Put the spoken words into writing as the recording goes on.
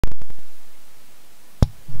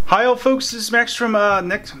Hi all folks, this is Max from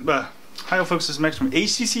HTC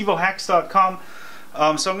Evo so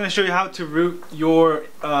I'm going to show you how to root your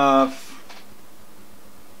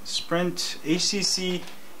Sprint HTC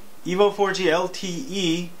Evo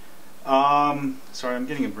 4G LTE. Sorry, I'm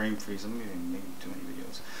getting a brain freeze. I'm making too many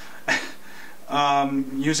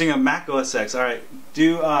videos. Using a Mac OSX. Alright,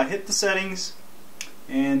 hit the settings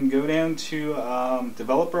and go down to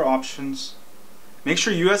developer options. Make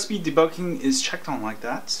sure USB debugging is checked on like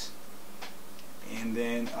that, and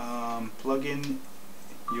then plug in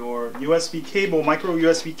your USB cable, micro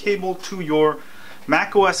USB cable, to your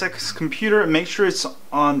Mac OSX computer, and make sure it's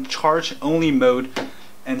on charge only mode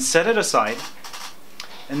and set it aside.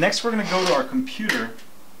 And next we're going to go to our computer,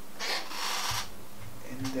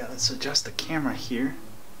 and let's adjust the camera here.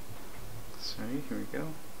 Sorry, here we go.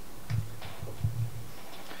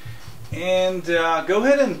 And go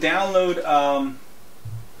ahead and download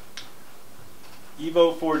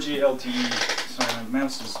Evo 4G LTE. Sorry, my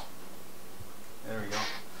mouse is. There we go.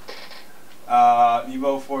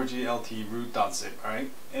 Evo 4G LTE root.zip.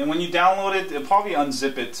 Alright? And when you download it, it'll probably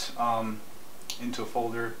unzip it into a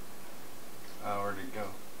folder. Where did it go?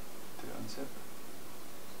 Did it unzip?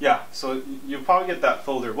 Yeah, so you'll probably get that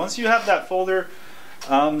folder. Once you have that folder,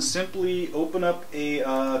 simply open up a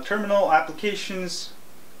terminal, applications,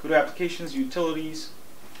 go to applications, utilities,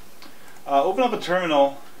 open up a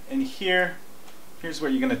terminal, and here's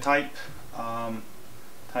where you're going to type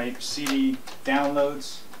CD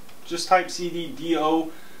downloads. Just type CD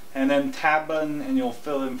DO and then tab button, and you'll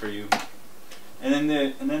fill in for you. And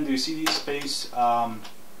then do CD space Evo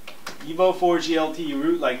 4G LTE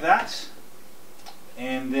root like that,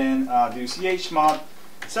 and then do chmod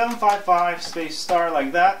 755 space star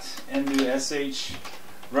like that, and do sh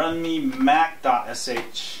run me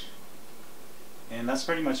mac.sh. And that's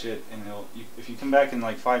pretty much it. And if you come back in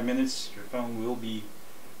like 5 minutes, your phone will be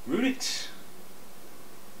rooted.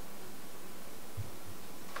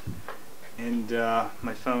 And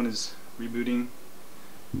my phone is rebooting.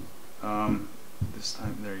 This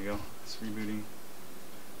time, there you go. It's rebooting.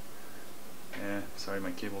 Sorry,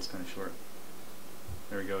 my cable's kind of short.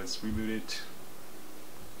 There we go. It's rebooted,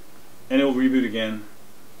 and it will reboot again.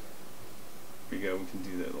 Here we go. We can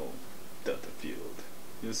do that little depth of field.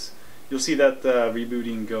 You'll see that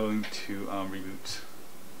rebooting going to reboot.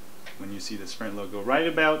 When you see the Sprint logo right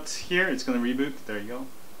about here, it's going to reboot. There you go.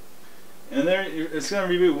 And there, it's going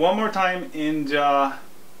to reboot one more time, and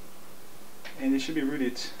it should be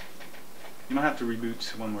rooted. You don't have to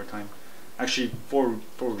reboot one more time. Actually, four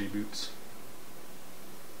reboots.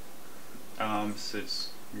 So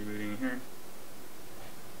it's rebooting here.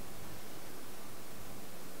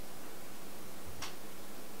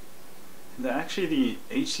 Actually, the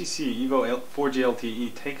HTC Evo 4G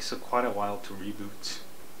LTE takes quite a while to reboot.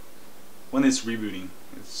 When it's rebooting,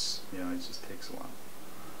 it just takes a while.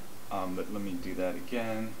 But let me do that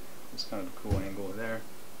again. It's kind of a cool angle there.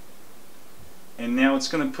 And now it's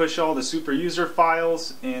going to push all the super user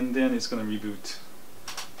files, and then it's going to reboot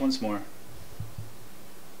once more.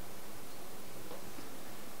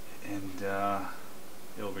 And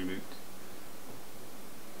it'll reboot.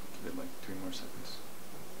 Give it like 3 more seconds.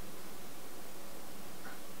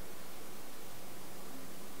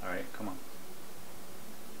 Alright, come on.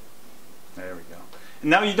 There we go. And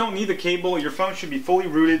now you don't need the cable. Your phone should be fully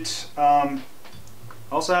rooted. I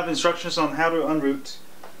also have instructions on how to unroot.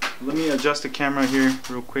 Let me adjust the camera here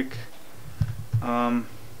real quick. Let's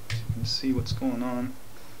see what's going on.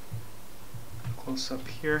 Close up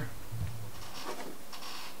here.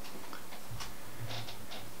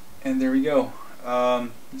 And there we go.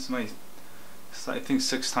 This is my, I think,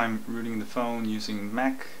 6th time rooting the phone using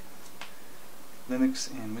Mac, Linux,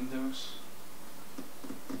 and Windows.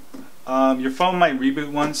 Your phone might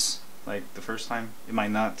reboot once, like the first time. It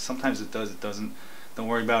might not. Sometimes it does, it doesn't. Don't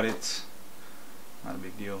worry about it. Not a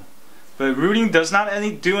big deal. But rooting does not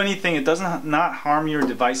do anything. It does not harm your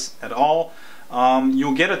device at all.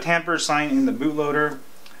 You'll get a tamper sign in the bootloader,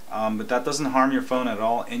 but that doesn't harm your phone at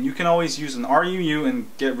all. And you can always use an RUU and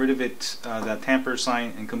get rid of it, that tamper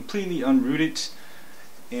sign, and completely unroot it,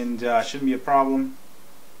 and shouldn't be a problem.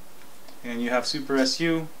 And you have Super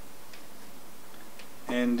SU,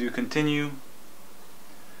 and do continue,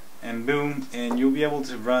 and boom, and you'll be able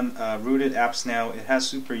to run rooted apps now. It has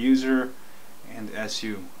Super User and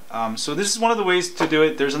SU. So this is one of the ways to do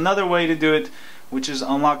it. There's another way to do it, which is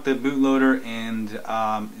unlock the bootloader and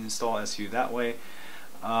install SU that way.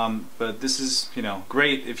 But this is,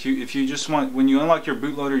 great if you just want, when you unlock your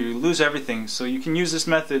bootloader, you lose everything. So you can use this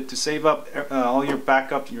method to save up all your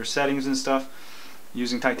backup, your settings and stuff.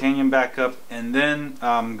 using titanium backup, and then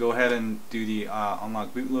go ahead and do the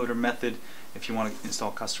unlock bootloader method if you want to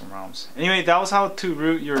install custom ROMs. Anyway, that was how to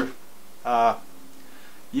root your Evo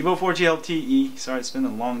 4G LTE. Sorry, it's been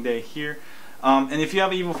a long day here. And if you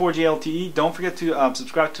have Evo 4G LTE, don't forget to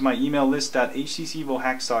subscribe to my email list at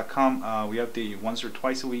htcevohacks.com. We update you once or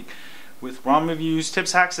twice a week with ROM reviews,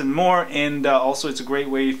 tips, hacks, and more. And also, it's a great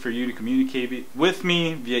way for you to communicate with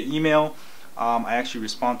me via email. I actually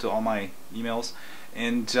respond to all my emails,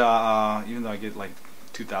 and even though I get like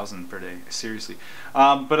 2,000 per day, seriously.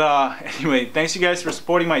 Anyway, thanks you guys for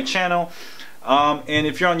supporting my channel. And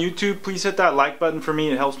if you're on YouTube, please hit that like button for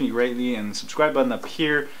me. It helps me greatly. And subscribe button up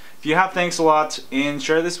here. If you have, thanks a lot. And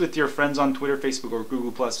share this with your friends on Twitter, Facebook, or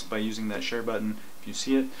GooglePlus by using that share button if you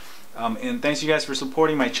see it. And thanks you guys for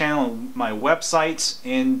supporting my channel, my websites,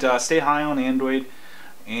 and stay high on Android.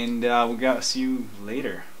 And we'll see you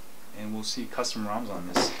later. And we'll see custom ROMs on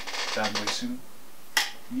this bad boy soon.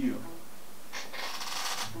 You.